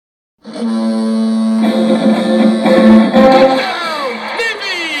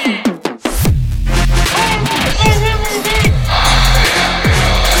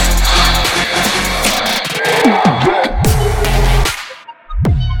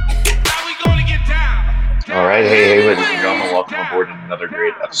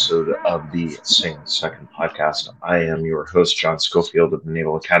Episode of the Sing Second podcast. I am your host, John Schofield of the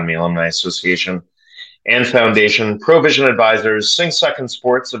Naval Academy Alumni Association and Foundation, Provision Advisors, Sing Second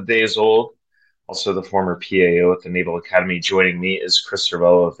Sports of Days Old, also the former PAO at the Naval Academy. Joining me is Chris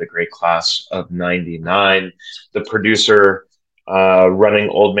Cervello of the great class of 99, the producer running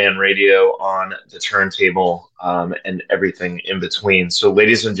Old Man Radio on the turntable and everything in between. So,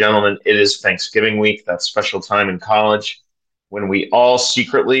 ladies and gentlemen, it is Thanksgiving week, that special time in college when we all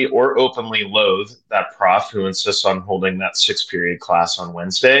secretly or openly loathe that prof who insists on holding that 6-period class on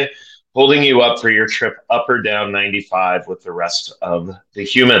Wednesday, holding you up for your trip up or down 95 with the rest of the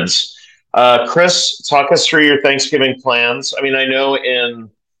humans. Chris, talk us through your Thanksgiving plans. I mean, I know in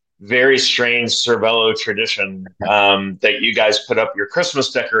very strange Cervello tradition that you guys put up your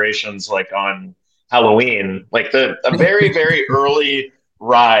Christmas decorations like on Halloween, like a very, very early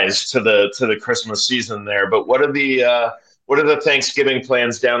rise to the Christmas season there. But what are the Thanksgiving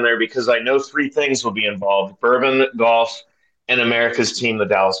plans down there? Because I know 3 things will be involved: bourbon, golf, and America's team, the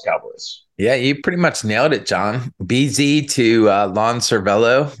Dallas Cowboys. Yeah, you pretty much nailed it, John. BZ to Lon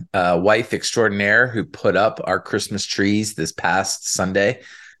Cervello, wife extraordinaire, who put up our Christmas trees this past Sunday.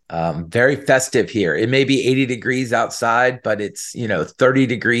 Very festive here. It may be 80 degrees outside, but it's, 30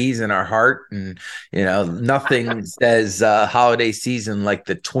 degrees in our heart. And, nothing says holiday season like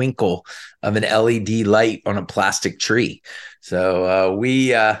the twinkle of an LED light on a plastic tree. So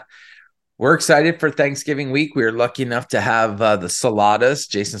we're excited for Thanksgiving week. We were lucky enough to have the Saladas,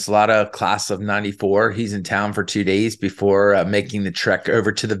 Jason Salata, class of 94. He's in town for 2 days before making the trek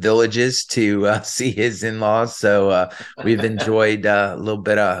over to the Villages to see his in-laws. So we've enjoyed a little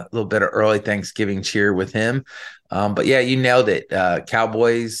bit of early Thanksgiving cheer with him. But yeah, you nailed it.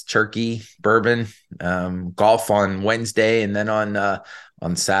 Cowboys, turkey, bourbon, golf on Wednesday, and then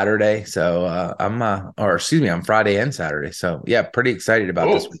on Saturday. So on Friday and Saturday. So yeah, pretty excited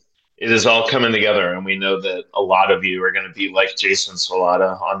about this week. It is all coming together, and we know that a lot of you are going to be like Jason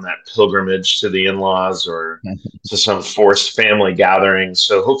Salata on that pilgrimage to the in-laws or to some forced family gathering.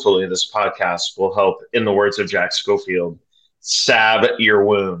 So hopefully this podcast will help, in the words of Jack Schofield, salve your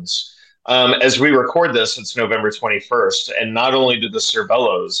wounds. As we record this, it's November 21st, and not only do the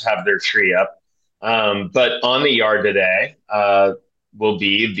Cervellos have their tree up, but on the yard today will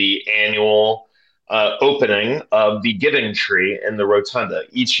be the annual opening of the Giving Tree in the Rotunda.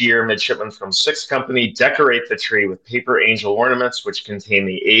 Each year, midshipmen from 6th Company decorate the tree with paper angel ornaments, which contain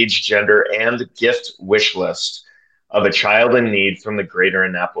the age, gender, and gift wish list of a child in need from the greater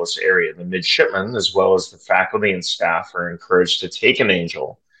Annapolis area. The midshipmen, as well as the faculty and staff, are encouraged to take an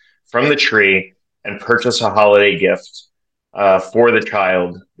angel from the tree and purchase a holiday gift for the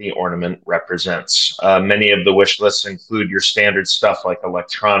child the ornament represents. Many of the wish lists include your standard stuff like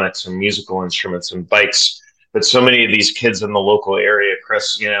electronics and musical instruments and bikes. But so many of these kids in the local area,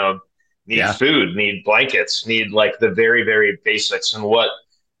 Chris, need food, need blankets, need like the very, very basics. And what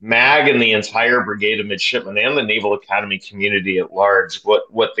MAG and the entire Brigade of Midshipmen and the Naval Academy community at large,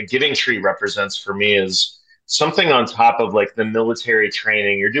 what the Giving Tree represents for me is something on top of like the military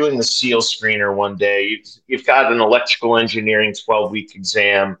training. You're doing the SEAL screener one day. You've got an electrical engineering 12-week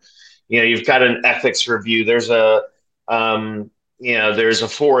exam. You've got an ethics review. There's a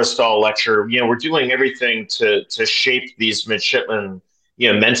Forrestal lecture. We're doing everything to shape these midshipmen,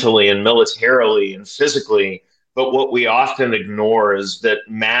 mentally and militarily and physically. But what we often ignore is that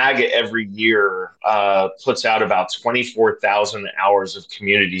MAG every year puts out about 24,000 hours of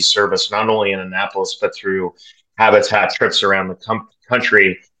community service, not only in Annapolis, but through habitat trips around the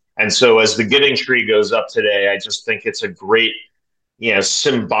country. And so as the Giving Tree goes up today, I just think it's a great,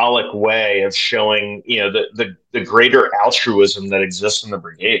 symbolic way of showing, the greater altruism that exists in the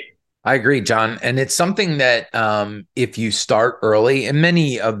brigade. I agree, John. And it's something that if you start early, and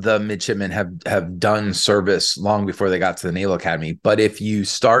many of the midshipmen have done service long before they got to the Naval Academy, but if you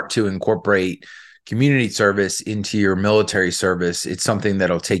start to incorporate community service into your military service, it's something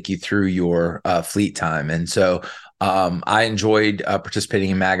that'll take you through your fleet time. And so I enjoyed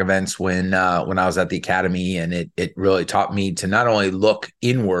participating in MAG events when I was at the academy, and it really taught me to not only look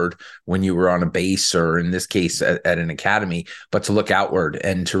inward when you were on a base, or in this case at an academy, but to look outward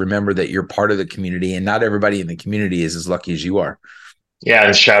and to remember that you're part of the community, and not everybody in the community is as lucky as you are. Yeah,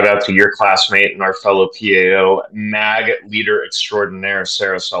 and shout out to your classmate and our fellow PAO, MAG leader extraordinaire,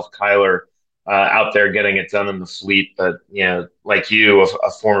 Sarah Self-Kyler, out there getting it done in the fleet. But like you,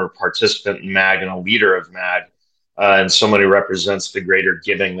 a former participant in MAG and a leader of MAG, and someone who represents the greater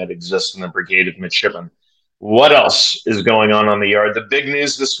giving that exists in the Brigade of Midshipmen. What else is going on the yard? The big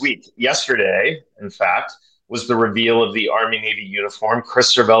news this week, yesterday, in fact, was the reveal of the Army Navy uniform.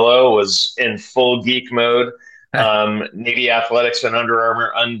 Chris Cervello was in full geek mode. Navy Athletics and Under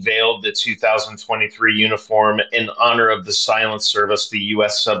Armour unveiled the 2023 uniform in honor of the silent service, the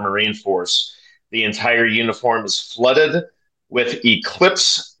U.S. Submarine Force. The entire uniform is flooded with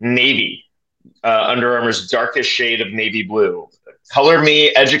Eclipse Navy, Under Armour's darkest shade of navy blue. Color me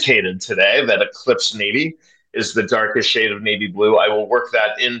educated today that Eclipse Navy is the darkest shade of navy blue. I will work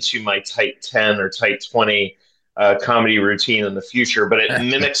that into my tight 10 or tight 20 comedy routine in the future, but it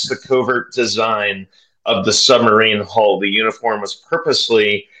mimics the covert design of the submarine hull. The uniform was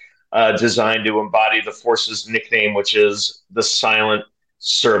purposely designed to embody the force's nickname, which is the silent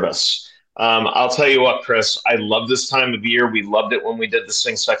service. I'll tell you what, Chris, I love this time of year. We loved it when we did the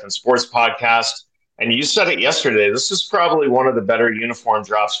Sing Second Sports podcast. And you said it yesterday. This is probably one of the better uniform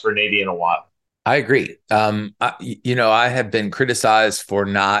drops for Navy in a while. I agree. I have been criticized for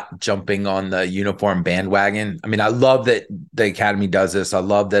not jumping on the uniform bandwagon. I mean, I love that the Academy does this. I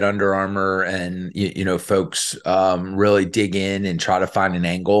love that Under Armour and, folks really dig in and try to find an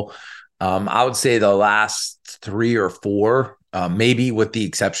angle. I would say the last 3 or 4, maybe with the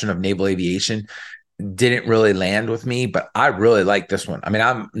exception of naval aviation, didn't really land with me, but I really like this one. I mean,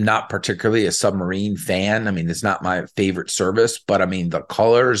 I'm not particularly a submarine fan. I mean, it's not my favorite service, but I mean, the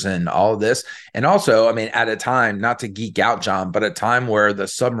colors and all of this. And also, I mean, at a time, not to geek out, John, but a time where the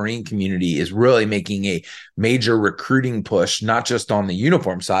submarine community is really making a major recruiting push, not just on the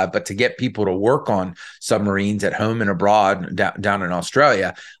uniform side, but to get people to work on submarines at home and abroad down in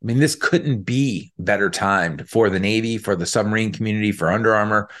Australia. I mean, this couldn't be better timed for the Navy, for the submarine community, for Under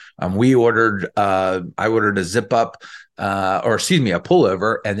Armour. I ordered a zip up, a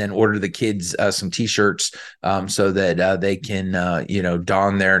pullover, and then ordered the kids some T-shirts so that they can,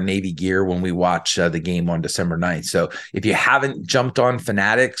 don their Navy gear when we watch the game on December 9th. So if you haven't jumped on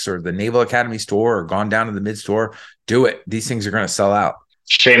Fanatics or the Naval Academy store or gone down to the mid store, do it. These things are going to sell out.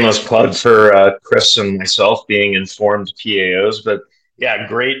 Shameless plug for Chris and myself being informed PAOs, but yeah,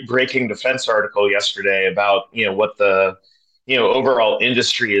 great breaking defense article yesterday about what the overall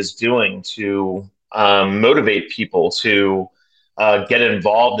industry is doing to motivate people to get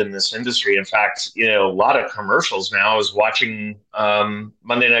involved in this industry. In fact, a lot of commercials now. I was watching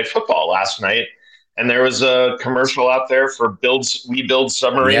Monday Night Football last night, and there was a commercial out there for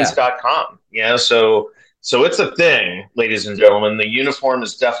WeBuildSubmarines.com. So it's a thing, ladies and gentlemen. The uniform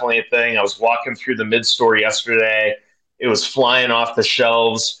is definitely a thing. I was walking through the mid-store yesterday. It was flying off the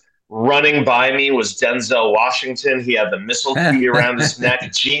shelves. Running by me was Denzel Washington. He had the missile key around his neck.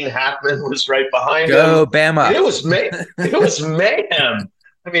 Gene Hackman was right behind him. Go Bama! It was mayhem.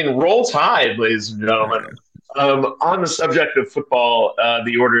 I mean, roll Tide, ladies and gentlemen. On the subject of football,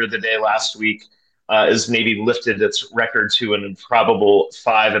 the order of the day last week is Navy lifted its record to an improbable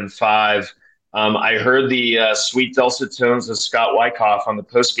 5-5. I heard the sweet dulcet tones of Scott Wyckoff on the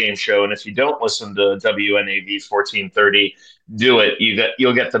postgame show, and if you don't listen to WNAV 1430, do it.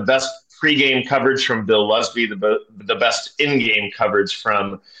 You'll get the best pregame coverage from Bill Lusby, the best in-game coverage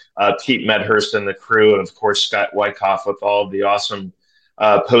from Pete Medhurst and the crew, and of course Scott Wyckoff with all of the awesome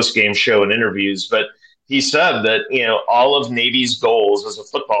postgame show and interviews. But he said that all of Navy's goals as a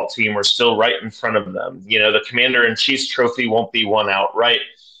football team are still right in front of them. The Commander-in-Chief's trophy won't be won outright,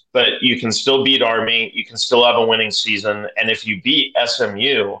 but you can still beat Army. You can still have a winning season. And if you beat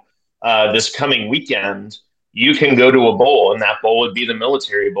SMU this coming weekend, you can go to a bowl, and that bowl would be the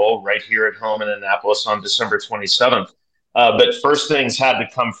Military Bowl right here at home in Annapolis on December 27th. But first things had to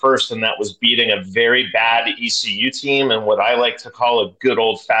come first, and that was beating a very bad ECU team and what I like to call a good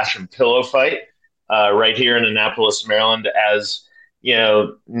old-fashioned pillow fight right here in Annapolis, Maryland, as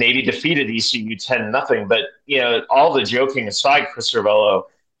Navy defeated ECU 10-0. But all the joking aside, Chris Cervello,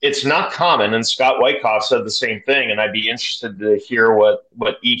 it's not common, and Scott Wyckoff said the same thing, and I'd be interested to hear what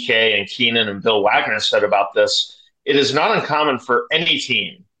EK and Keenan and Bill Wagner said about this. It is not uncommon for any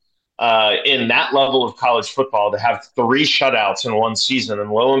team in that level of college football to have 3 shutouts in one season,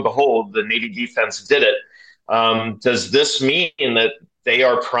 and lo and behold, the Navy defense did it. Does this mean that they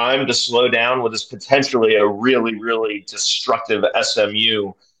are primed to slow down what is potentially a really, really destructive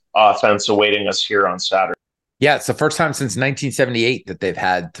SMU offense awaiting us here on Saturday? Yeah, it's the first time since 1978 that they've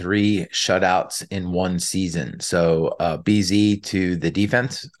had 3 shutouts in one season. So BZ to the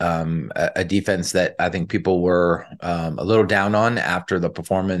defense, a defense that I think people were a little down on after the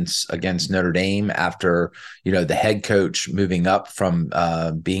performance against Notre Dame, after the head coach moving up from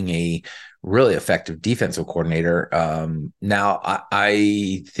being a really effective defensive coordinator. Now,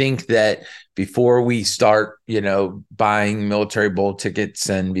 I think that before we start, buying military bowl tickets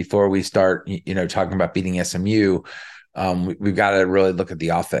and before we start, talking about beating SMU, we've got to really look at the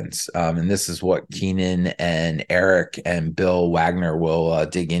offense. And this is what Keenan and Eric and Bill Wagner will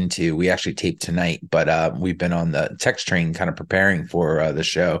dig into. We actually taped tonight, but we've been on the text train kind of preparing for the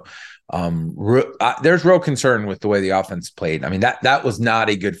show. There's real concern with the way the offense played. I mean, that was not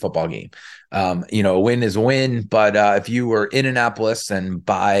a good football game. A win is a win, but if you were in Annapolis and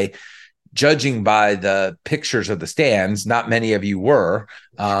judging by the pictures of the stands, not many of you were.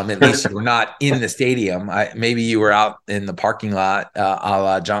 At least you were not in the stadium. Maybe you were out in the parking lot, a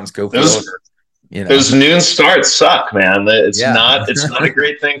la John Schofield. Those noon starts suck, man. It's not a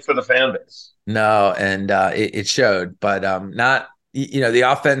great thing for the fan base. No, and it showed, but not. The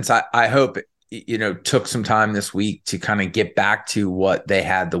offense. I hope took some time this week to kind of get back to what they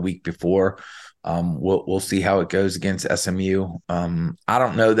had the week before. We'll see how it goes against SMU. I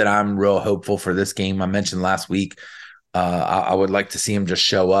don't know that I'm real hopeful for this game. I mentioned last week, I would like to see him just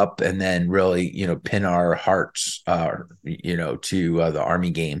show up and then really, pin our hearts, to the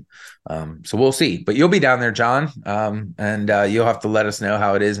Army game. So we'll see. But you'll be down there, John, and you'll have to let us know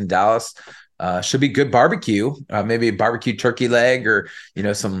how it is in Dallas. Should be good barbecue, maybe a barbecue turkey leg or,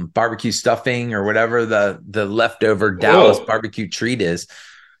 some barbecue stuffing or whatever the leftover Dallas barbecue treat is.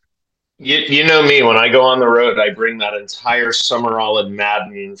 You know me, when I go on the road, I bring that entire Summerall and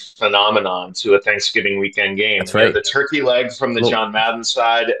Madden phenomenon to a Thanksgiving weekend game. That's right. The turkey leg from the John Madden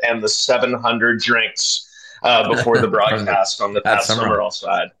side and the 700 drinks before the broadcast on the Pat Summerall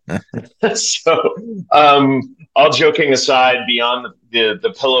side. So all joking aside, beyond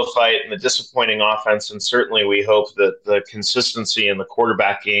the pillow fight and the disappointing offense, and certainly we hope that the consistency in the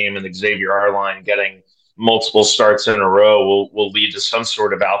quarterback game and Xavier Arline getting multiple starts in a row will lead to some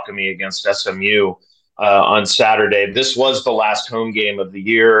sort of alchemy against SMU on Saturday. This was the last home game of the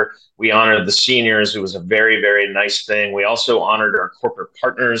year. We honored the seniors. It was a very, very nice thing. We also honored our corporate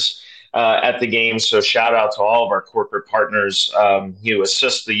partners at the game. So shout out to all of our corporate partners who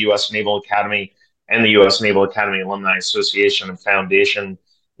assist the U.S. Naval Academy and the U.S. Naval Academy Alumni Association and Foundation.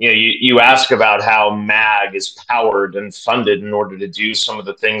 You ask about how MAG is powered and funded in order to do some of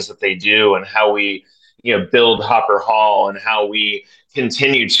the things that they do and how we build Hopper Hall and how we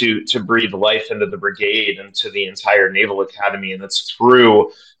continue to breathe life into the brigade and to the entire Naval Academy. And it's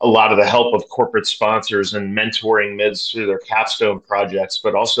through a lot of the help of corporate sponsors and mentoring MIDs through their capstone projects,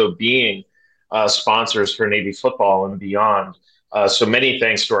 but also being sponsors for Navy football and beyond. So many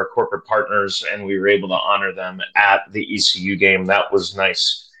thanks to our corporate partners, and we were able to honor them at the ECU game. That was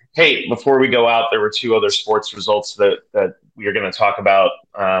nice. Hey, before we go out, there were two other sports results that we are going to talk about.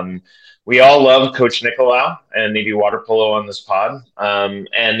 We all love Coach Nicolau and Navy Water Polo on this pod.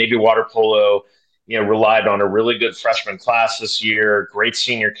 And Navy Water Polo, relied on a really good freshman class this year, great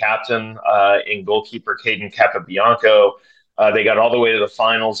senior captain in goalkeeper Caden Capabianco. They got all the way to the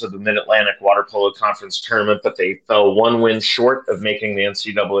finals of the Mid-Atlantic Water Polo Conference tournament, but they fell one win short of making the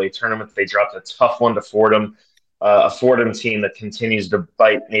NCAA tournament. They dropped a tough one to Fordham, a Fordham team that continues to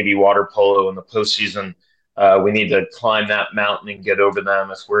bite Navy Water Polo in the postseason. We need to climb that mountain and get over them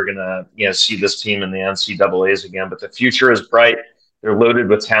if we're going to see this team in the NCAAs again. But the future is bright. They're loaded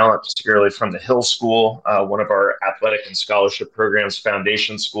with talent, particularly from the Hill School, one of our athletic and scholarship programs,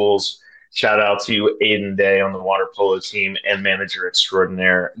 foundation schools. Shout out to Aiden Day on the water polo team and manager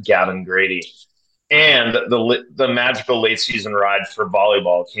extraordinaire Gavin Grady. And the magical late season ride for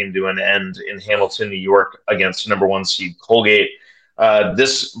volleyball came to an end in Hamilton, New York against number 1 seed Colgate.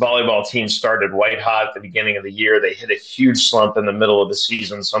 This volleyball team started white hot at the beginning of the year. They hit a huge slump in the middle of the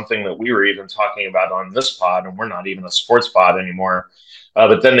season, something that we were even talking about on this pod, and we're not even a sports pod anymore.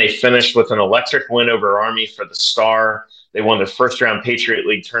 But then they finished with an electric win over Army for the Star. They won their first-round Patriot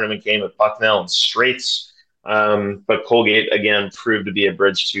League tournament game at Bucknell and Straits. But Colgate, again, proved to be a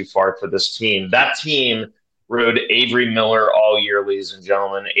bridge too far for this team. That team rode Averi Miller all year, ladies and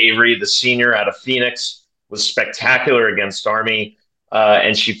gentlemen. Averi, the senior out of Phoenix, was spectacular against Army.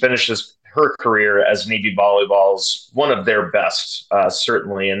 And she finishes her career as Navy Volleyball's one of their best,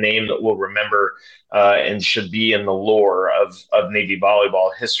 certainly a name that we'll remember and should be in the lore of Navy Volleyball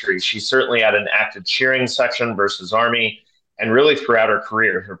history. She certainly had an active cheering section versus Army, and really throughout her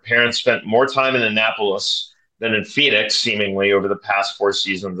career. Her parents spent more time in Annapolis than in Phoenix, seemingly over the past 4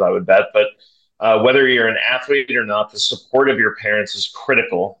 seasons, I would bet. But whether you're an athlete or not, the support of your parents is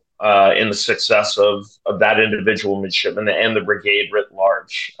critical in the success of that individual midshipman and the brigade writ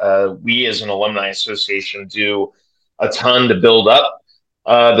large. We as an alumni association do a ton to build up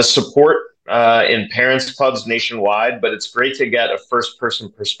the support in parents clubs nationwide, but it's great to get a first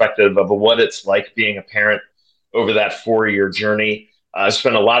person perspective of what it's like being a parent over that 4 year journey. I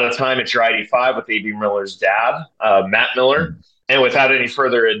spent a lot of time at your ID5 with Averi Miller's dad, Matt Miller. And without any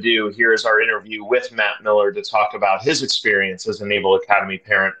further ado, here is our interview with Matt Miller to talk about his experience as a Naval Academy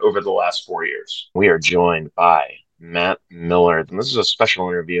parent over the last 4 years. We are joined by Matt Miller. And this is a special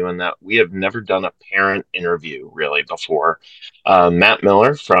interview in that we have never done a parent interview really before. Matt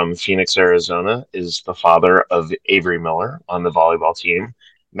Miller from Phoenix, Arizona, is the father of Averi Miller on the volleyball team.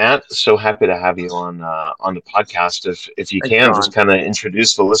 Matt, so happy to have you on the podcast. If you Thanks, can, just John. kind of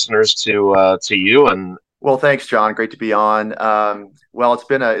introduce the listeners to you. And Well, thanks, John. Great to be on. Well, it's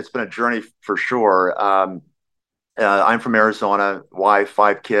been a journey for sure. I'm from Arizona. Wife,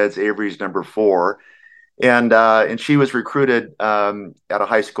 5 kids. Averi's number 4, and she was recruited out of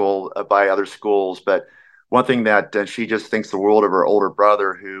high school by other schools. But one thing that she just thinks the world of her older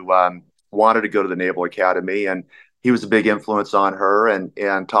brother, who wanted to go to the Naval Academy, and he was a big influence on her,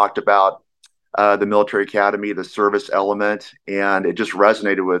 and talked about the military academy, the service element, and it just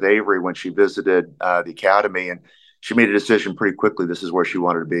resonated with Averi when she visited the academy, and she made a decision pretty quickly. This is where she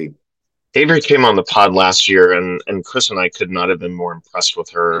wanted to be. Averi came on the pod last year, and Chris and I could not have been more impressed with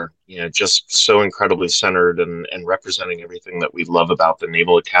her. You know, just so incredibly centered and representing everything that we love about the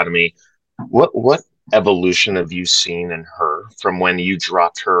Naval Academy. What evolution have you seen in her from when you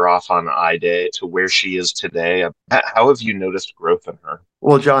dropped her off on I-Day to where she is today? How have you noticed growth in her?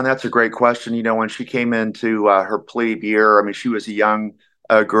 Well, John, that's a great question. You know, when she came into her plebe year, I mean, she was a young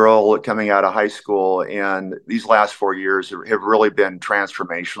girl coming out of high school, and these last 4 years have really been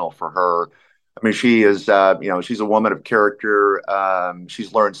transformational for her. I mean, she is, she's a woman of character.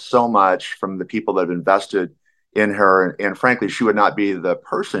 She's learned so much from the people that have invested in her, and frankly, she would not be the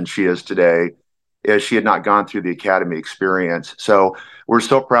person she is today if she had not gone through the academy experience. So we're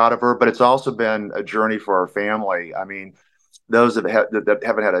so proud of her, but it's also been a journey for our family. I mean, those that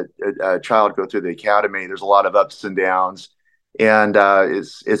haven't had a child go through the academy, there's a lot of ups and downs, and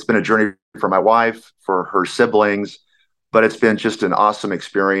it's been a journey for my wife, for her siblings, but it's been just an awesome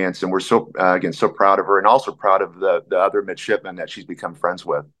experience, and we're so again so proud of her, and also proud of the other midshipmen that she's become friends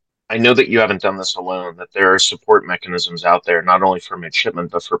with. I know that you haven't done this alone, that there are support mechanisms out there, not only for midshipmen,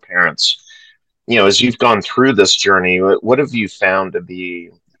 but for parents. You know, as you've gone through this journey, what have you found to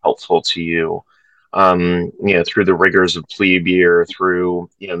be helpful to you? Through the rigors of plebe year, through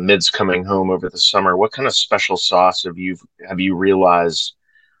mids coming home over the summer. What kind of special sauce have you realized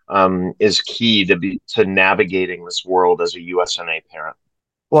is key to navigating this world as a USNA parent?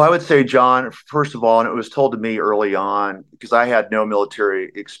 Well, I would say, John, first of all, and it was told to me early on because I had no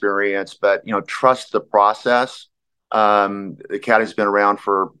military experience, but trust the process. The academy's been around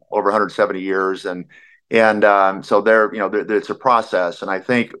for over 170 years, and so it's a process. And I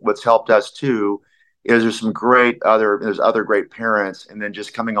think what's helped us too is there's other great parents, and then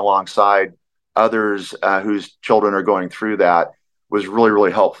just coming alongside others whose children are going through that was really,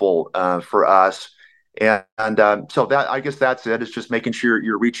 really helpful for us. So that, I guess that's it. It's just making sure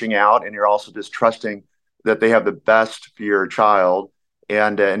you're reaching out, and you're also just trusting that they have the best for your child,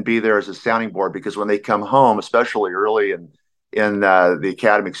 and be there as a sounding board, because when they come home, especially early in the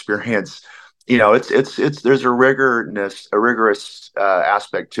academy experience, it's there's a rigorous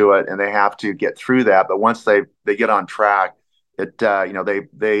aspect to it, and they have to get through that. But once they get on track,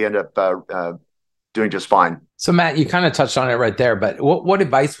 they end up doing just fine. So Matt, you kind of touched on it right there, but what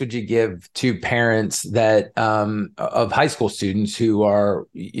advice would you give to parents that of high school students who are,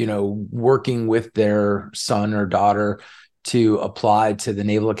 working with their son or daughter to apply to the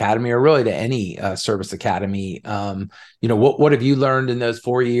Naval Academy, or really to any service academy? What have you learned in those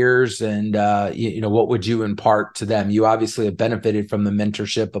 4 years, and what would you impart to them? You obviously have benefited from the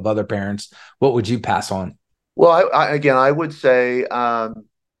mentorship of other parents. What would you pass on? Well, I would say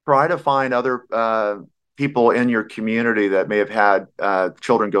try to find other people in your community that may have had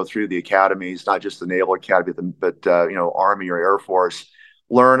children go through the academies, not just the Naval Academy, but Army or Air Force.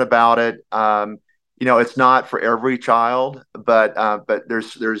 Learn about it. It's not for every child, but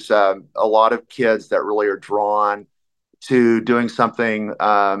there's a lot of kids that really are drawn to doing something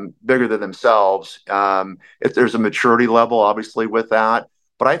bigger than themselves. If there's a maturity level, obviously, with that.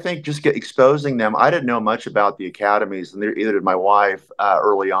 But I think just exposing them. I didn't know much about the academies, and either did my wife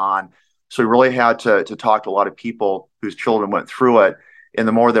early on. So we really had to talk to a lot of people whose children went through it. And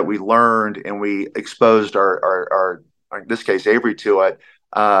the more that we learned and we exposed our in this case, Averi, to it,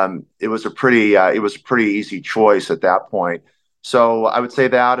 it was a pretty easy choice at that point. So I would say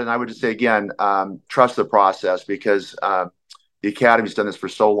that, and I would just say again, trust the process, because the academy's done this for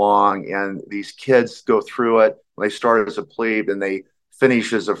so long, and these kids go through it when they start as a plebe and they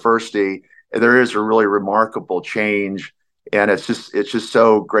finish as a firstie, there is a really remarkable change, and it's just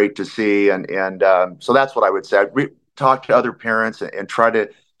so great to see. So that's what I would say. Talk to other parents and try to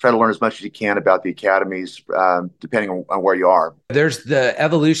learn as much as you can about the academies, depending on where you are. There's the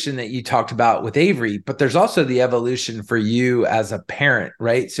evolution that you talked about with Averi, but there's also the evolution for you as a parent,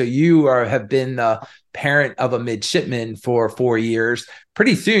 right? So you have been the parent of a midshipman for 4 years.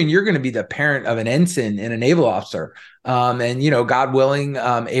 Pretty soon, you're going to be the parent of an ensign and a naval officer. And, God willing,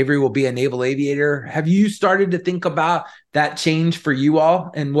 Averi will be a naval aviator. Have you started to think about that change for you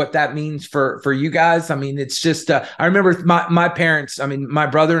all and what that means for you guys? I mean, it's just, I remember my parents, my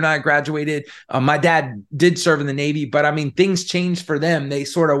brother and I graduated. My dad did serve in the Navy, but things changed for them. They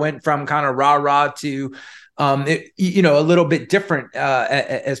sort of went from kind of rah-rah to, a little bit different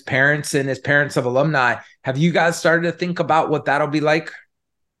as parents and as parents of alumni. Have you guys started to think about what that'll be like?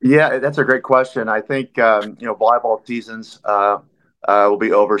 Yeah, that's a great question. I think volleyball seasons will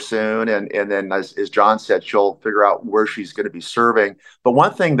be over soon, and then as John said, she'll figure out where she's going to be serving. But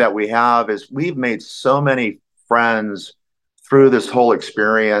one thing that we have is we've made so many friends through this whole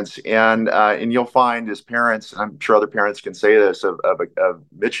experience, and you'll find as parents, I'm sure other parents can say this of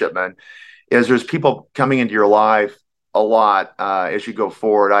midshipmen, is there's people coming into your life a lot as you go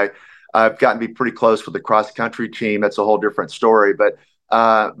forward. I've gotten to be pretty close with the cross country team. That's a whole different story, but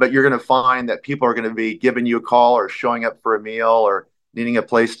you're going to find that people are going to be giving you a call or showing up for a meal or needing a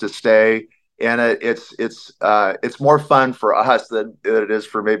place to stay. And it's more fun for us than it is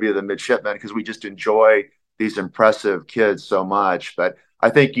for maybe the midshipmen, because we just enjoy these impressive kids so much. But I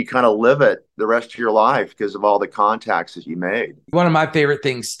think you kind of live it the rest of your life because of all the contacts that you made. One of my favorite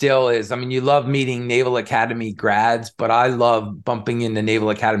things still is, you love meeting Naval Academy grads, but I love bumping into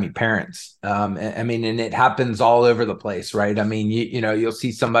Naval Academy parents. And it happens all over the place, right? You'll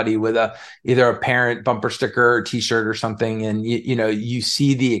see somebody with either a parent bumper sticker or t-shirt or something. And, you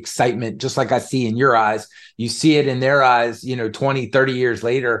see the excitement, just like I see in your eyes. You see it in their eyes, 20, 30 years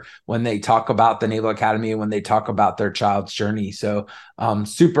later when they talk about the Naval Academy and when they talk about their child's journey. So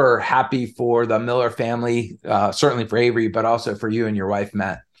super happy for the Miller family, certainly for Averi, but also for you and your wife,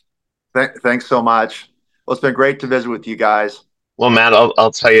 Matt. Thanks so much. Well, it's been great to visit with you guys. Well, Matt,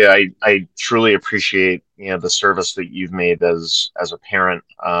 I'll tell you, I truly appreciate the service that you've made as a parent,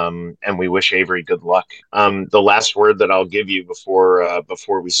 and we wish Averi good luck. The last word that I'll give you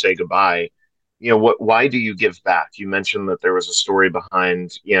before we say goodbye, why do you give back? You mentioned that there was a story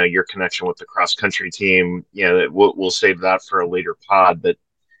behind your connection with the cross country team. We'll save that for a later pod, but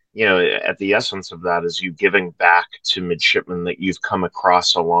at the essence of that is you giving back to midshipmen that you've come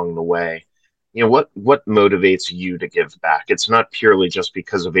across along the way. What motivates you to give back? It's not purely just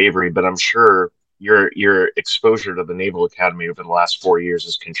because of Averi, but I'm sure your exposure to the Naval Academy over the last 4 years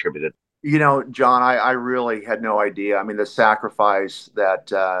has contributed. John, I really had no idea. The sacrifice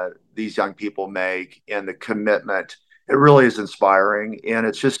that these young people make and the commitment, it really is inspiring. And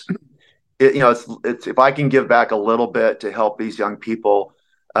it's just, it's if I can give back a little bit to help these young people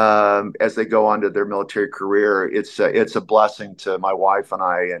as they go on to their military career, it's a blessing to my wife and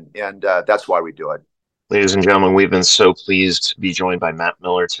I, and that's why we do it. Ladies and gentlemen, we've been so pleased to be joined by Matt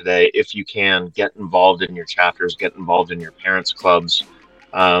Miller today. If you can, get involved in your chapters, get involved in your parents' clubs.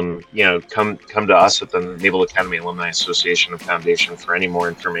 Come to us at the Naval Academy Alumni Association and Foundation for any more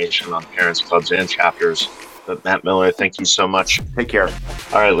information on parents' clubs and chapters. But Matt Miller, thank you so much. Take care.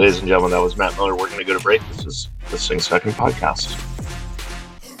 All right, ladies and gentlemen, that was Matt Miller. We're going to go to break. This is the Sing Second podcast.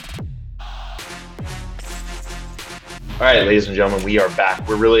 All right, ladies and gentlemen, we are back.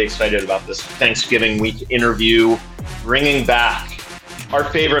 We're really excited about this Thanksgiving week interview, bringing back our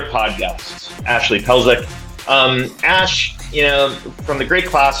favorite podcast, Ashley Pelzek. Ash, from the great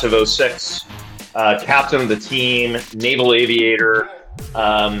class of 06, captain of the team, naval aviator,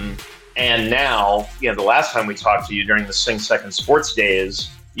 and now, the last time we talked to you during the Sing Second Sports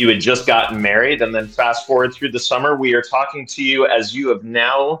Days, you had just gotten married, and then fast forward through the summer, we are talking to you as you have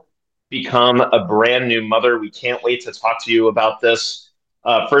now become a brand new mother. We can't wait to talk to you about this.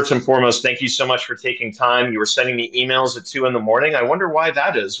 First and foremost, thank you so much for taking time. You were sending me emails at 2 a.m. I wonder why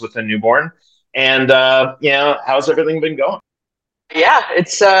that is with a newborn. And how's everything been going? Yeah,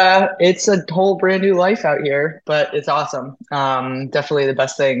 it's a whole brand new life out here, but it's awesome. Definitely the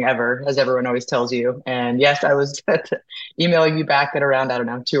best thing ever, as everyone always tells you. And yes, I was emailing you back at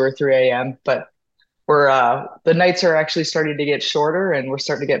around, 2 or 3 a.m. But the nights are actually starting to get shorter, and we're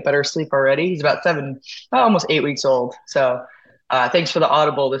starting to get better sleep already. He's about almost 8 weeks old. So thanks for the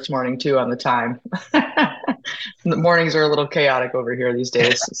audible this morning too on the time. The mornings are a little chaotic over here these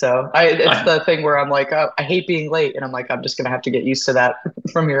days. So it's the thing where I'm like, oh, I hate being late. And I'm like, I'm just going to have to get used to that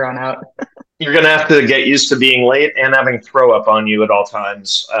from here on out. You're going to have to get used to being late and having throw up on you at all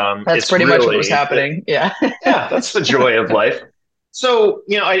times. That's It's pretty much what was really, happening. Yeah. yeah, that's the joy of life. So,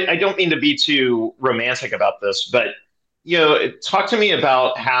 I don't mean to be too romantic about this, but, talk to me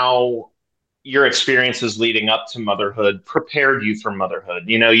about how your experiences leading up to motherhood prepared you for motherhood.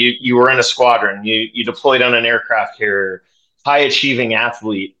 You were in a squadron, you deployed on an aircraft carrier, high achieving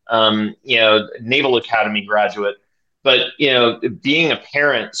athlete, Naval Academy graduate. But being a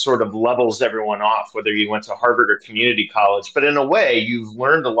parent sort of levels everyone off, whether you went to Harvard or community college. But in a way, you've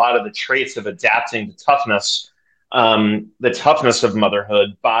learned a lot of the traits of adapting to toughness, the toughness of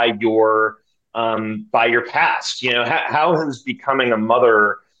motherhood by your past. How has becoming a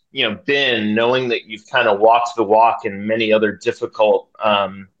mother been, knowing that you've kind of walked the walk in many other difficult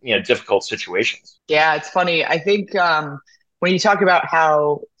situations? Yeah, it's funny. I think when you talk about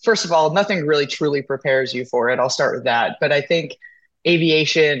how, first of all, nothing really truly prepares you for it. I'll start with that. But I think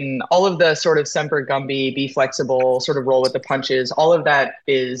aviation, all of the sort of semper gumby, be flexible, sort of roll with the punches, all of that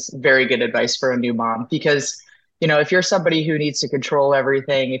is very good advice for a new mom because, if you're somebody who needs to control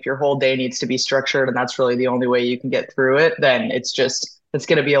everything, if your whole day needs to be structured and that's really the only way you can get through it, then it's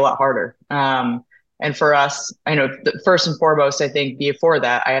going to be a lot harder. And for us, I know first and foremost, I think before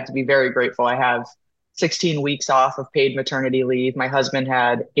that, I have to be very grateful. I have 16 weeks off of paid maternity leave. My husband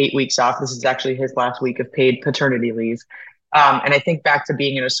had 8 weeks off. This is actually his last week of paid paternity leave. And I think back to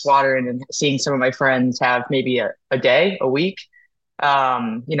being in a squadron and seeing some of my friends have maybe a day, a week.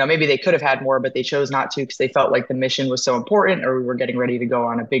 Maybe they could have had more, but they chose not to because they felt like the mission was so important, or we were getting ready to go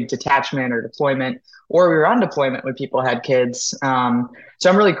on a big detachment or deployment, or we were on deployment when people had kids. So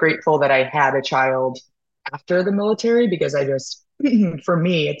I'm really grateful that I had a child after the military because for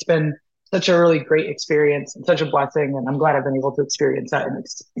me, it's been such a really great experience and such a blessing. And I'm glad I've been able to experience that in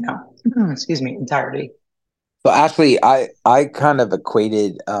its, entirety. So Ashley, I kind of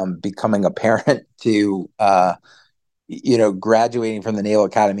equated becoming a parent to graduating from the Naval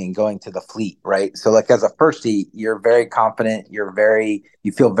Academy and going to the fleet, right? So like as a firstie, you're very confident, you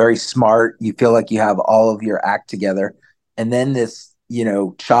feel very smart, you feel like you have all of your act together. And then this,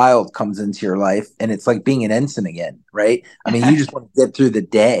 child comes into your life and it's like being an ensign again, right? I mean, you just want to get through the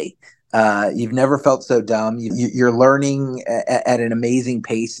day. You've never felt so dumb. You're learning at an amazing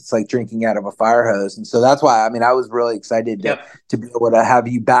pace. It's like drinking out of a fire hose. And so that's why, I was really excited to be able to have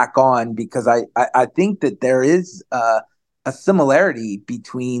you back on because I think that there is a similarity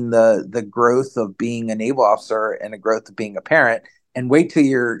between the growth of being a naval officer and the growth of being a parent. And wait till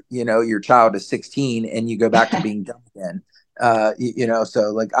your child is 16 and you go back to being dumb again.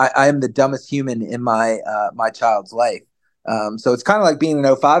 So like I am the dumbest human in my child's life. So it's kind of like being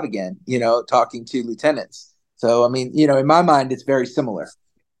an 05 again, talking to lieutenants. So, in my mind, it's very similar.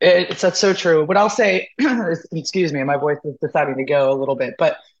 That's so true. What I'll say, excuse me, my voice is deciding to go a little bit,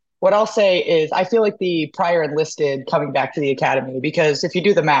 but what I'll say is I feel like the prior enlisted coming back to the academy, because if you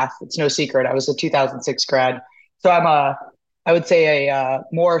do the math, it's no secret. I was a 2006 grad. So I would say a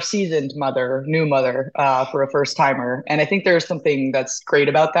more seasoned new mother for a first timer. And I think there's something that's great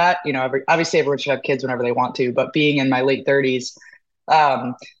about that. Obviously everyone should have kids whenever they want to, but being in my late 30s,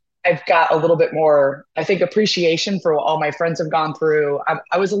 I've got a little bit more, I think, appreciation for what all my friends have gone through.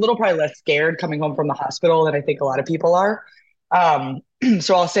 I was a little probably less scared coming home from the hospital than I think a lot of people are.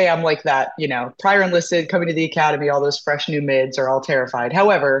 So I'll say I'm like that, prior enlisted, coming to the academy, all those fresh new mids are all terrified.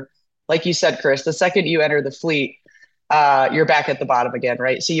 However, like you said, Chris, the second you enter the fleet, you're back at the bottom again,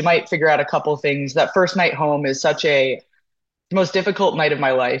 right? So you might figure out a couple things. That first night home is such the most difficult night of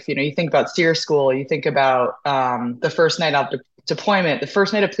my life. You think about SEER school, you think about the first night of deployment, the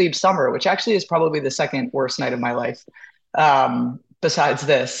first night of plebe summer, which actually is probably the second worst night of my life, besides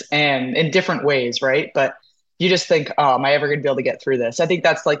this, and in different ways, right? But you just think, oh, am I ever going to be able to get through this? I think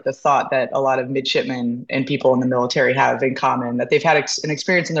that's like the thought that a lot of midshipmen and people in the military have in common, that they've had an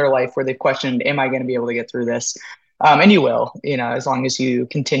experience in their life where they've questioned, am I going to be able to get through this? And you will, as long as you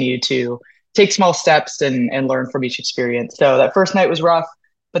continue to take small steps and learn from each experience. So that first night was rough,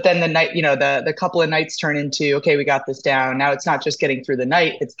 but then the night, the couple of nights turn into, okay, we got this down. Now it's not just getting through the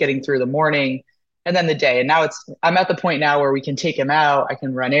night, it's getting through the morning and then the day. And now I'm at the point now where we can take him out. I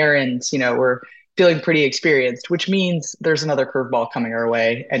can run errands, we're feeling pretty experienced, which means there's another curveball coming our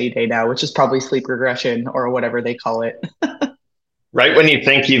way any day now, which is probably sleep regression or whatever they call it. Right when you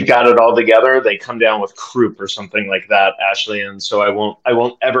think you've got it all together, they come down with croup or something like that, Ashley. And so I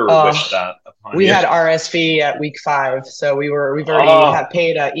won't ever wish that upon we you. had RSV at week 5, so we've already had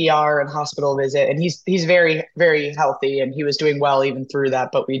paid a ER and hospital visit, and he's very, very healthy, and he was doing well even through that.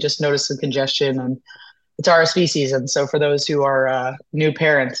 But we just noticed some congestion, and it's RSV season. So for those who are new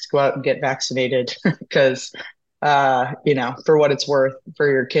parents, go out and get vaccinated because for what it's worth, for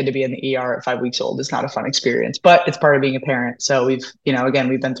your kid to be in the ER at 5 weeks old is not a fun experience, but it's part of being a parent. So again,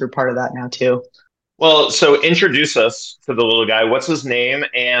 we've been through part of that now too. Well, so introduce us to the little guy. What's his name,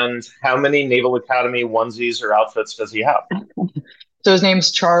 and how many Naval Academy onesies or outfits does he have? So his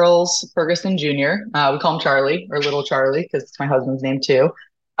name's Charles Ferguson Jr. We call him Charlie, or Little Charlie, because it's my husband's name too.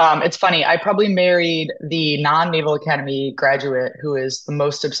 It's funny. I probably married the non-Naval Academy graduate who is the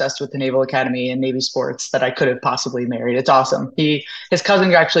most obsessed with the Naval Academy and Navy sports that I could have possibly married. It's awesome. His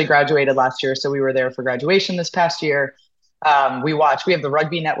cousin actually graduated last year, so we were there for graduation this past year. We have the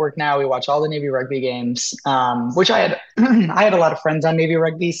rugby network now. We watch all the Navy rugby games, which I had I had a lot of friends on Navy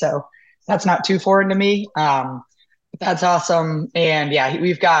rugby, so that's not too foreign to me. That's awesome. And yeah,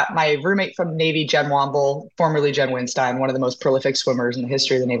 we've got my roommate from Navy, Jen Womble, formerly Jen Winstein, one of the most prolific swimmers in the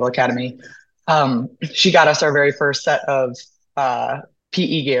history of the Naval Academy. She got us our very first set of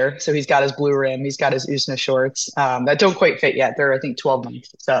PE gear. So he's got his blue rim, he's got his USNA shorts that don't quite fit yet. They're, I think, 12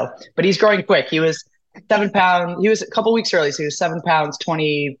 months. So, but he's growing quick. He was 7 pounds. He was a couple weeks early. So he was 7 pounds,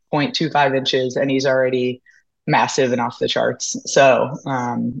 20.25 inches, and he's already massive and off the charts. So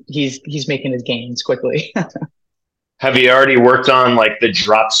he's making his gains quickly. Have you already worked on like the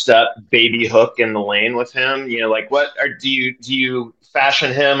drop step baby hook in the lane with him? Like do you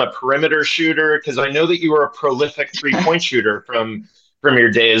fashion him a perimeter shooter? Because I know that you were a prolific 3-point shooter from your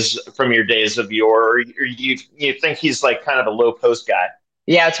days of yore. Or you think he's like kind of a low post guy?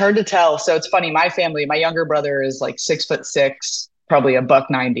 Yeah, it's hard to tell. So it's funny. My family, my younger brother is like 6'6", probably a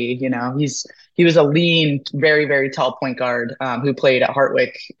 $190. He was a lean, very, very tall point guard who played at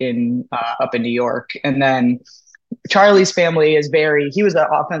Hartwick up in New York. And then Charlie's family is he was a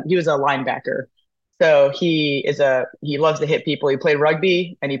linebacker. So he loves to hit people. He played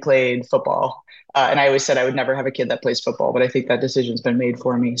rugby and he played football. And I always said I would never have a kid that plays football, but I think that decision's been made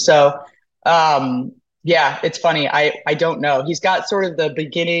for me. So, yeah, it's funny. I don't know. He's got sort of the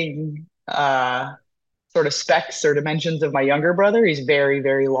beginning, sort of specs or dimensions of my younger brother. He's very,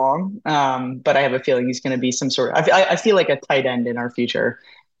 very long. But I have a feeling he's going to be some sort of, I feel like a tight end in our future,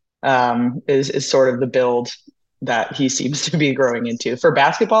 is sort of the build that he seems to be growing into. For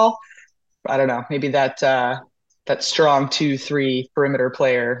basketball, I don't know, maybe that strong 2-3 perimeter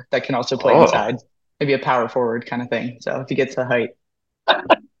player that can also play inside, maybe a power forward kind of thing. So if he gets the height,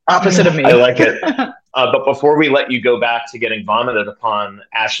 opposite of me. I like it. But before we let you go back to getting vomited upon,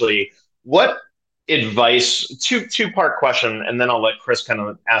 Ashley, what advice, two-part question, and then I'll let Chris kind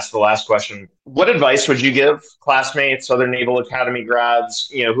of ask the last question. What advice would you give classmates, other Naval Academy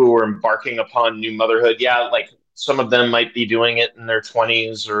grads, who are embarking upon new motherhood? Yeah, like some of them might be doing it in their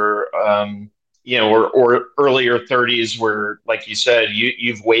 20s or earlier 30s, where, like you said,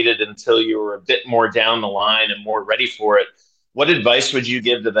 you've waited until you were a bit more down the line and more ready for it. What advice would you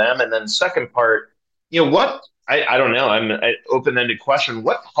give to them? And then second part, I don't know, I'm an open-ended question.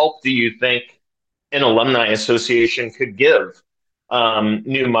 What help do you think an alumni association could give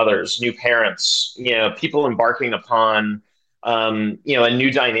new mothers, new parents, people embarking upon, a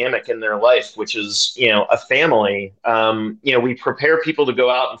new dynamic in their life, which is, a family. We prepare people to go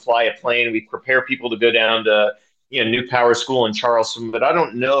out and fly a plane. We prepare people to go down to, New Power School in Charleston, but I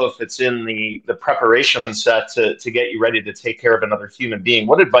don't know if it's in the preparation set to get you ready to take care of another human being.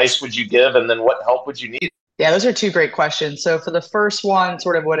 What advice would you give? And then what help would you need? Yeah, those are two great questions. So for the first one,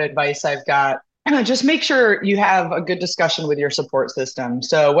 sort of what advice I've got, just make sure you have a good discussion with your support system.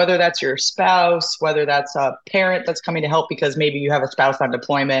 So whether that's your spouse, whether that's a parent that's coming to help because maybe you have a spouse on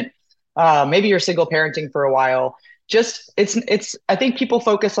deployment, maybe you're single parenting for a while. I think people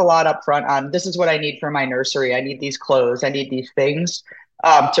focus a lot up front on, this is what I need for my nursery. I need these clothes. I need these things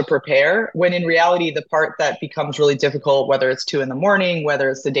to prepare. When in reality, the part that becomes really difficult, whether it's 2 a.m, whether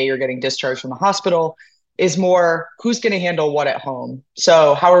it's the day you're getting discharged from the hospital, is more who's going to handle what at home.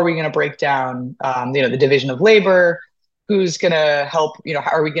 So how are we going to break down, the division of labor? Who's going to help?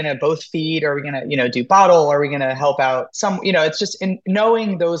 Are we going to both feed? Are we going to, do bottle? Are we going to help out some? It's just in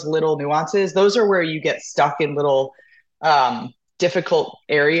knowing those little nuances. Those are where you get stuck in little difficult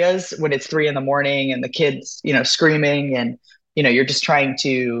areas when it's 3 a.m. and the kids, screaming and, you're just trying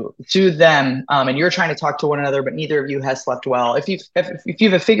to soothe them and you're trying to talk to one another, but neither of you has slept well. If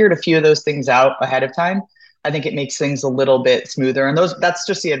you've figured a few of those things out ahead of time, I think it makes things a little bit smoother. And that's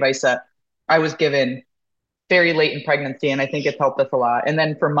just the advice that I was given very late in pregnancy. And I think it's helped us a lot. And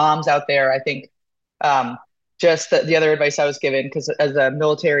then for moms out there, I think just the other advice I was given, because as a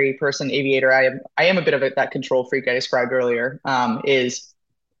military person, aviator, I am a bit of that control freak I described earlier, is,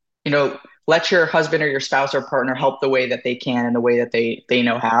 let your husband or your spouse or partner help the way that they can and the way that they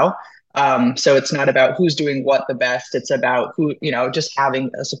know how. So it's not about who's doing what the best. It's about just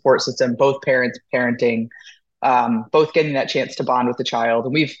having a support system, both parents parenting, both getting that chance to bond with the child.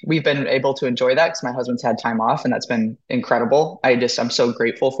 And we've been able to enjoy that because my husband's had time off, and that's been incredible. I'm so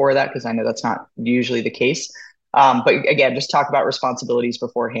grateful for that because I know that's not usually the case. But again, just talk about responsibilities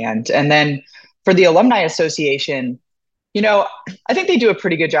beforehand. And then for the Alumni Association, I think they do a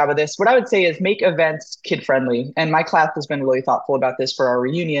pretty good job of this. What I would say is make events kid friendly. And my class has been really thoughtful about this for our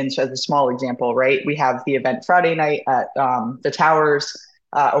reunions. As a small example, right? We have the event Friday night at the Towers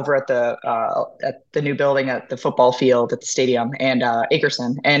over at the new building at the football field at the stadium and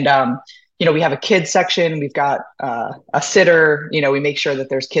Ackerson. And we have a kids section. We've got a sitter. We make sure that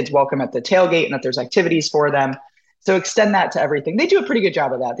there's kids welcome at the tailgate and that there's activities for them. So extend that to everything. They do a pretty good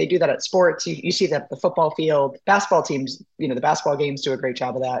job of that. They do that at sports. You see that at the football field. Basketball teams, the basketball games do a great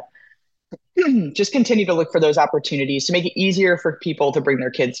job of that. Just continue to look for those opportunities to make it easier for people to bring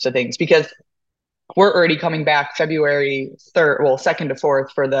their kids to things, because we're already coming back February 3rd, 2nd to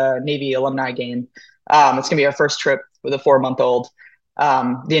 4th for the Navy alumni game. It's going to be our first trip with a 4-month-old.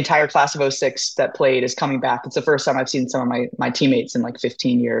 The entire class of 06 that played is coming back. It's the first time I've seen some of my teammates in like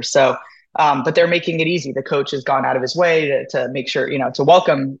 15 years. So, but they're making it easy. The coach has gone out of his way to make sure, to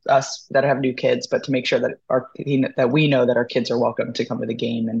welcome us that have new kids, but to make sure that that we know that our kids are welcome to come to the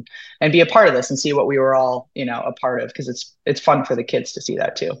game and be a part of this and see what we were all, a part of, because it's fun for the kids to see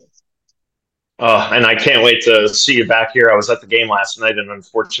that too. Oh, and I can't wait to see you back here. I was at the game last night, an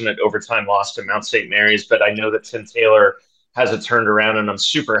unfortunate overtime loss to Mount St. Mary's, but I know that Tim Taylor has it turned around, and I'm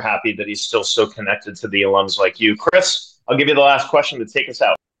super happy that he's still so connected to the alums like you. Chris, I'll give you the last question to take us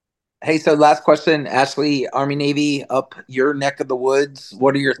out. Hey, so last question, Ashley, Army Navy up your neck of the woods.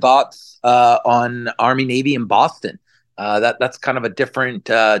 What are your thoughts on Army Navy in Boston? That's kind of a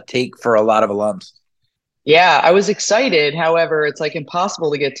different take for a lot of alums. Yeah, I was excited. However, it's like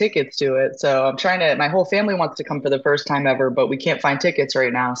impossible to get tickets to it. So my whole family wants to come for the first time ever, but we can't find tickets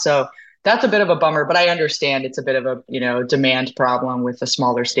right now. So that's a bit of a bummer, but I understand it's a bit of a, demand problem with a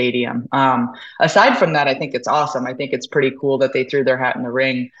smaller stadium. Aside from that, I think it's awesome. I think it's pretty cool that they threw their hat in the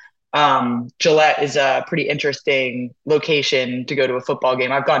ring. Gillette is a pretty interesting location to go to a football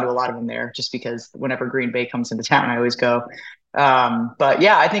game. I've gone to a lot of them there just because whenever Green Bay comes into town, I always go. But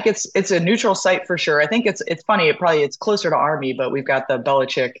yeah, I think it's a neutral site for sure. I think it's funny. It's closer to Army, but we've got the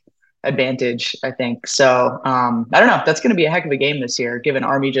Belichick advantage, I think. So, I don't know. That's going to be a heck of a game this year, given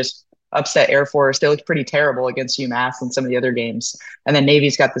Army just upset Air Force. They looked pretty terrible against UMass and some of the other games. And then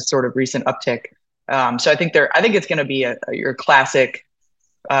Navy's got this sort of recent uptick. So I think it's going to be your classic,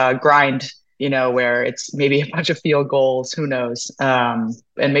 grind, where it's maybe a bunch of field goals, who knows, and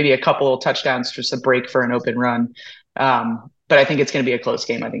maybe a couple of touchdowns, just a break for an open run. But I think it's going to be a close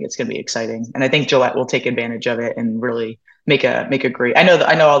game. I think it's going to be exciting, and I think Gillette will take advantage of it and really make a great. I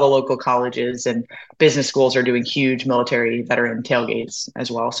know all the local colleges and business schools are doing huge military veteran tailgates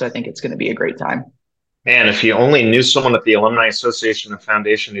as well, so I think it's going to be a great time. Man, if you only knew someone at the Alumni Association and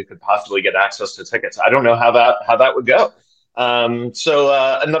Foundation who could possibly get access to tickets, I don't know how that would go.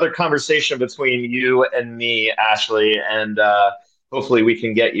 So another conversation between you and me, Ashley, and hopefully we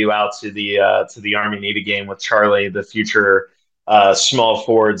can get you out to the Army Navy game with Charlie, the future small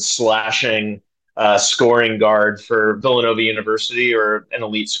forward slashing scoring guard for Villanova University or an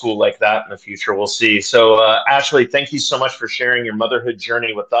elite school like that in the future. We'll see. So Ashley, thank you so much for sharing your motherhood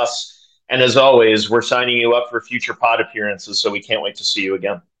journey with us. And as always, we're signing you up for future pod appearances, so we can't wait to see you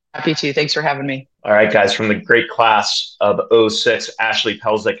again. Happy to. Thanks for having me. All right, guys, from the great class of 06, Ashley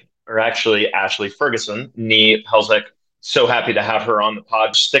Pelzek, or actually Ashley Ferguson, nee Pelzek. So happy to have her on the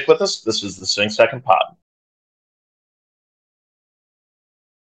pod. Stick with us. This is the Swing Second Pod.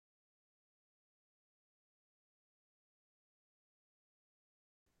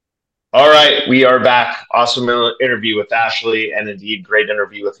 All right, we are back. Awesome interview with Ashley, and indeed great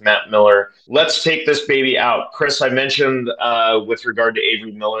interview with Matt Miller. Let's take this baby out. Chris, I mentioned with regard to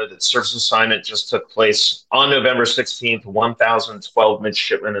Averi Miller that service assignment just took place on November 16th. 1,012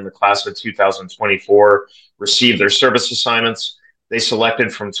 midshipmen in the class of 2024 received their service assignments. They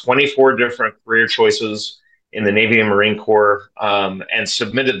selected from 24 different career choices in the Navy and Marine Corps and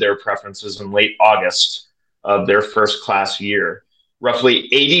submitted their preferences in late August of their first class year. Roughly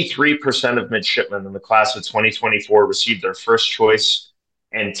 83% of midshipmen in the class of 2024 received their first choice,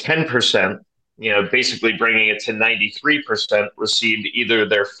 and 10%, basically bringing it to 93%, received either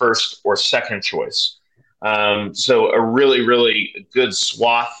their first or second choice. So a really, really good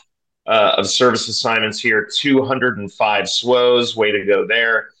swath of service assignments here. 205 SWOs, way to go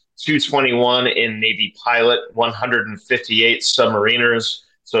there. 221 in Navy pilot, 158 submariners.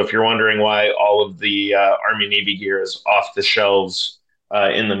 So if you're wondering why all of the Army Navy gear is off the shelves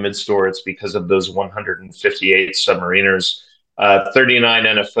in the mid-store, it's because of those 158 submariners. 39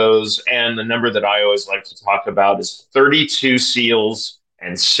 NFOs, and the number that I always like to talk about is 32 SEALs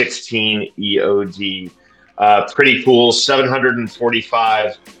and 16 EOD. Pretty cool.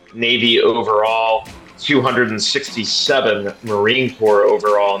 745 Navy overall, 267 Marine Corps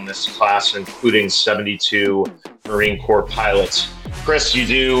overall in this class, including 72 Marine Corps pilots. Chris,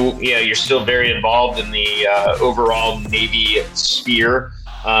 you're still very involved in the overall Navy sphere,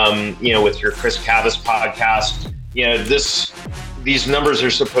 with your Chris Cavas podcast. These numbers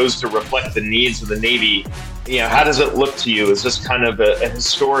are supposed to reflect the needs of the Navy. How does it look to you? Is this kind of a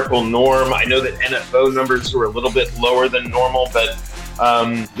historical norm? I know that NFO numbers are a little bit lower than normal, but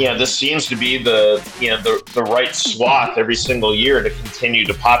this seems to be the right swath every single year to continue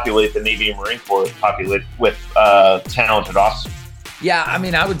to populate the Navy and Marine Corps with talented officers. Yeah, I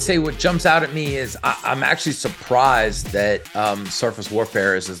mean, I would say what jumps out at me is I'm actually surprised that surface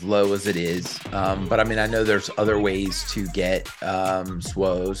warfare is as low as it is. But I mean, I know there's other ways to get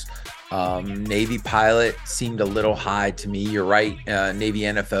SWOs. Navy pilot seemed a little high to me. You're right, Navy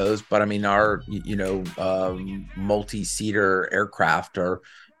NFOs, but I mean, our multi-seater aircraft are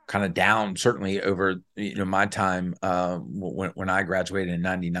kind of down, certainly over my time when I graduated in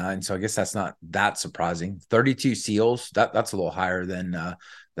 '99. So I guess that's not that surprising. 32 SEALs, that's a little higher than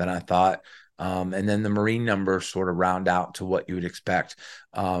I thought. And then the Marine numbers sort of round out to what you would expect.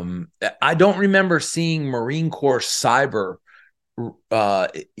 I don't remember seeing Marine Corps cyber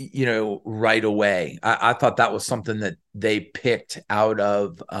right away. I thought that was something that they picked out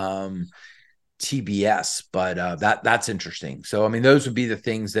of TBS, but that's interesting. So I mean, those would be the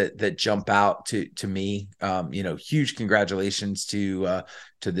things that jump out to me. Huge congratulations to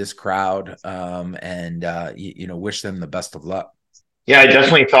this crowd, and wish them the best of luck. Yeah, I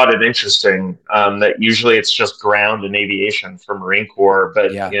definitely thought it interesting that usually it's just ground and aviation for Marine Corps,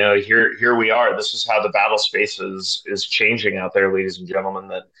 but Yeah. Here we are. This is how the battle space is changing out there, ladies and gentlemen.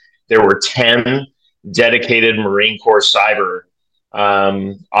 That there were 10 dedicated Marine Corps cyber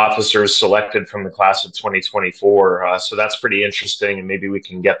officers selected from the class of 2024. So that's pretty interesting, and maybe we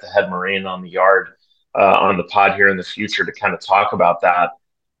can get the head Marine on the yard on the pod here in the future to kind of talk about that.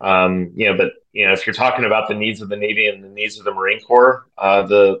 But if you're talking about the needs of the Navy and the needs of the Marine Corps,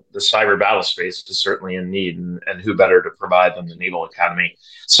 the cyber battle space is certainly in need, and who better to provide than the Naval Academy?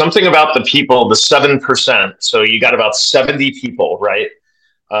 Something about the people, the 7%. So you got about 70 people, right,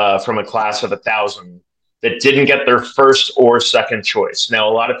 from a class of 1,000 that didn't get their first or second choice. Now,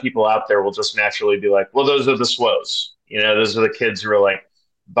 a lot of people out there will just naturally be like, well, those are the SWOs. Those are the kids who are like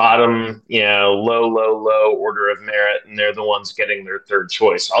bottom, low order of merit, and they're the ones getting their third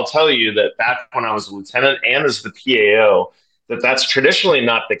choice. I'll tell you that back when I was a lieutenant and as the PAO, that's traditionally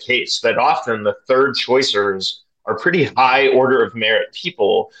not the case, that often the third choicers are pretty high order of merit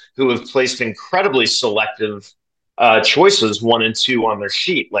people who have placed incredibly selective choices 1 and 2 on their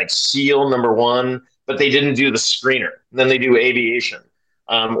sheet, like SEAL number 1, but they didn't do the screener. And then they do aviation,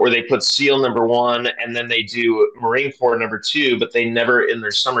 or they put SEAL number 1, and then they do Marine Corps number 2, but they never in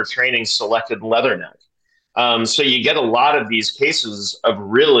their summer training selected Leatherneck. So you get a lot of these cases of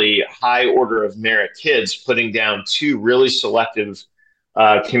really high order of merit kids putting down 2 really selective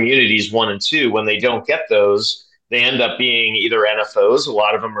communities, 1 and 2. When they don't get those, they end up being either NFOs. A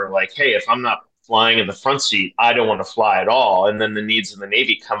lot of them are like, hey, if I'm not flying in the front seat, I don't want to fly at all. And then the needs of the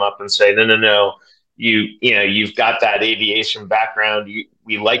Navy come up and say, no. You've got that aviation background.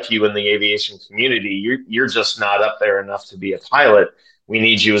 We like you in the aviation community. You're just not up there enough to be a pilot. We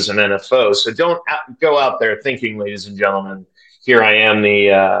need you as an NFO. So don't go out there thinking, ladies and gentlemen, here I am,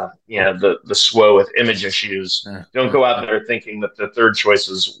 the SWO with image issues. Don't go out there thinking that the third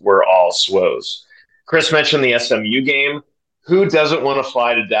choices were all SWOs. Chris mentioned the SMU game. Who doesn't want to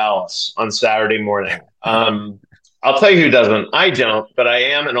fly to Dallas on Saturday morning? I'll tell you who doesn't. I don't, but I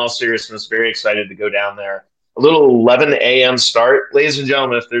am, in all seriousness, very excited to go down there. A little 11 a.m. start. Ladies and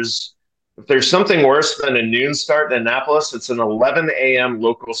gentlemen, if there's something worse than a noon start in Annapolis, it's an 11 a.m.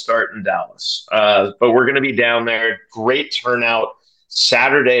 local start in Dallas. But we're going to be down there. Great turnout.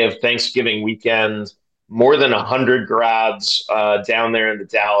 Saturday of Thanksgiving weekend. More than 100 grads down there in the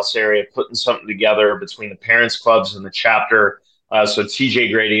Dallas area putting something together between the parents clubs and the chapter. So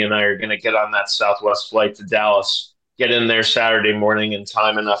TJ Grady and I are going to get on that Southwest flight to Dallas, get in there Saturday morning in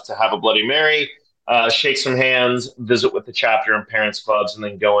time enough to have a Bloody Mary, shake some hands, visit with the chapter and parents clubs, and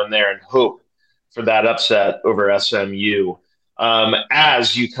then go in there and hope for that upset over SMU.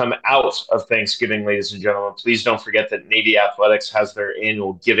 As you come out of Thanksgiving, ladies and gentlemen, please don't forget that Navy Athletics has their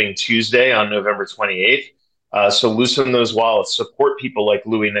annual Giving Tuesday on November 28th. So loosen those wallets, support people like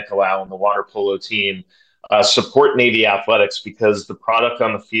Louis Nicolau and the water polo team. support Navy athletics, because the product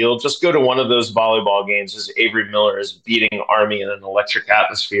on the field, just go to one of those volleyball games as Averi Miller is beating Army in an electric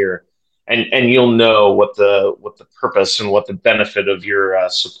atmosphere, and you'll know what the purpose and what the benefit of your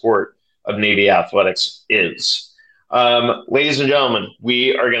support of Navy athletics is. Ladies and gentlemen,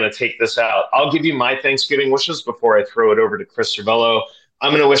 we are going to take this out. I'll give you my Thanksgiving wishes before I throw it over to Chris Cervello.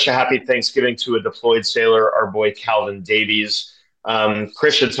 I'm going to wish a happy Thanksgiving to a deployed sailor, our boy Calvin Davies.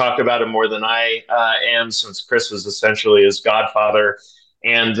 Chris should talk about it more than I am, since Chris is essentially his godfather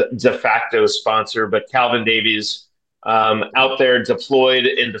and de facto sponsor. But Calvin Davies, out there deployed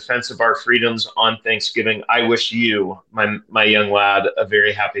in defense of our freedoms on Thanksgiving, I wish you, my young lad, a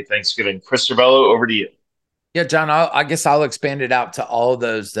very happy Thanksgiving. Chris Cervello, over to you. Yeah, John, I guess I'll expand it out to all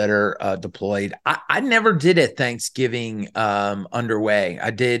those that are deployed. I never did a Thanksgiving underway.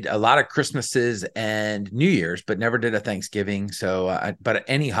 I did a lot of Christmases and New Year's, but never did a Thanksgiving. So, but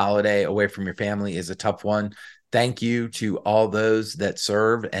any holiday away from your family is a tough one. Thank you to all those that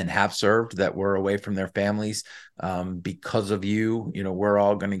serve and have served that were away from their families. Because of you, we're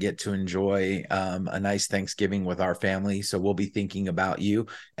all going to get to enjoy a nice Thanksgiving with our family. So we'll be thinking about you.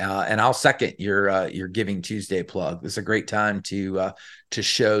 And I'll second your Giving Tuesday plug. It's a great time to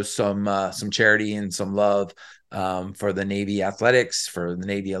show some charity and some love for the Navy athletics, for the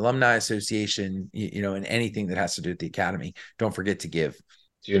Navy Alumni Association, and anything that has to do with the Academy. Don't forget to give.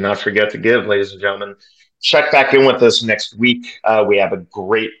 Do not forget to give, ladies and gentlemen. Check back in with us next week. We have a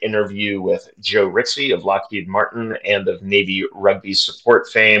great interview with Joe Rixey of Lockheed Martin and of Navy rugby support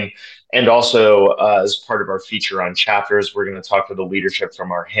fame. And also, as part of our feature on chapters, we're going to talk to the leadership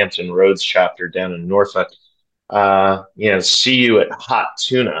from our Hampton Roads chapter down in Norfolk. See you at Hot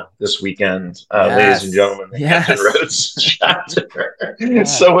Tuna this weekend, yes. Ladies and gentlemen, the Hampton Roads chapter.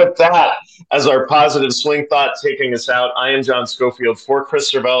 Yes. So with that, as our positive swing thought taking us out, I am John Schofield for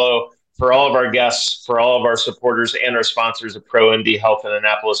Chris Cervello. For all of our guests, for all of our supporters and our sponsors of ProMD Health in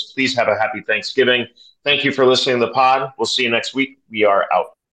Annapolis, please have a happy Thanksgiving. Thank you for listening to the pod. We'll see you next week. We are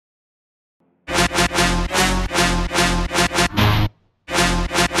out.